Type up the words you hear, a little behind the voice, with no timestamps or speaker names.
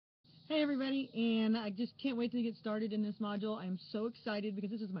Hey everybody, and I just can't wait to get started in this module. I'm so excited because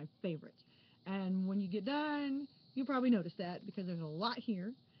this is my favorite. And when you get done, you'll probably notice that because there's a lot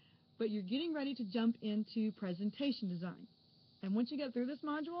here. But you're getting ready to jump into presentation design. And once you get through this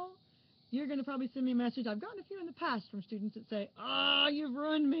module, you're going to probably send me a message. I've gotten a few in the past from students that say, "Ah, you've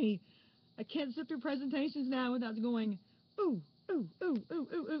ruined me. I can't sit through presentations now without going, ooh, ooh, ooh, ooh,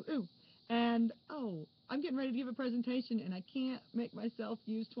 ooh, ooh, ooh." And, oh, I'm getting ready to give a presentation and I can't make myself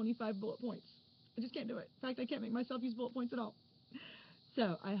use 25 bullet points. I just can't do it. In fact, I can't make myself use bullet points at all.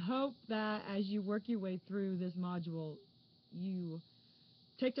 So I hope that as you work your way through this module, you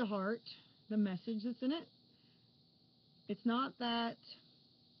take to heart the message that's in it. It's not that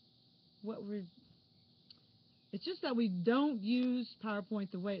it's just that we don't use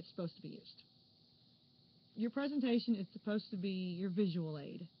PowerPoint the way it's supposed to be used. Your presentation is supposed to be your visual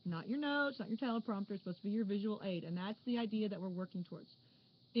aid, not your notes, not your teleprompter. It's supposed to be your visual aid, and that's the idea that we're working towards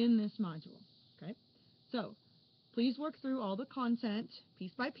in this module. Okay, so please work through all the content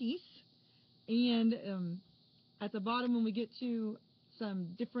piece by piece, and at the bottom when we get to some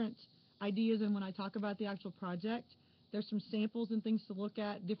different ideas and when I talk about the actual project, there's some samples and things to look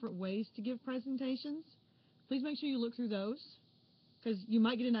at, different ways to give presentations. Please make sure you look through those, because you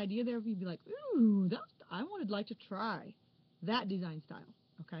might get an idea there. You'd be like, ooh, I would like to try that design style.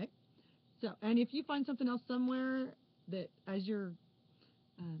 Okay, so and if you find something else somewhere that as you're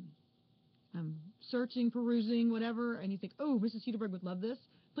searching, perusing, whatever, and you think, oh, Mrs. Hudeberg would love this,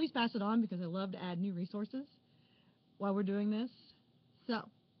 please pass it on, because I love to add new resources while we're doing this. So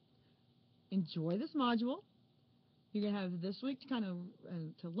enjoy this module. You're going to have this week to kind of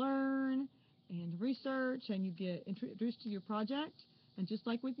to learn and research, and you get introduced to your project. And just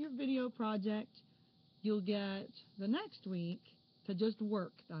like with your video project, you'll get the next week to just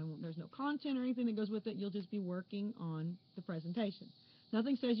work. There's no content or anything that goes with it. You'll just be working on the presentation.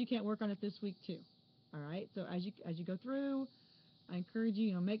 Nothing says you can't work on it this week too. All right. So as you go through, I encourage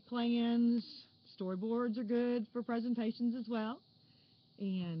you, make plans. Storyboards are good for presentations as well,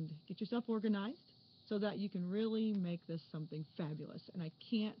 and get yourself organized so that you can really make this something fabulous. And I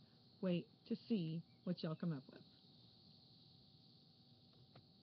can't wait to see what y'all come up with.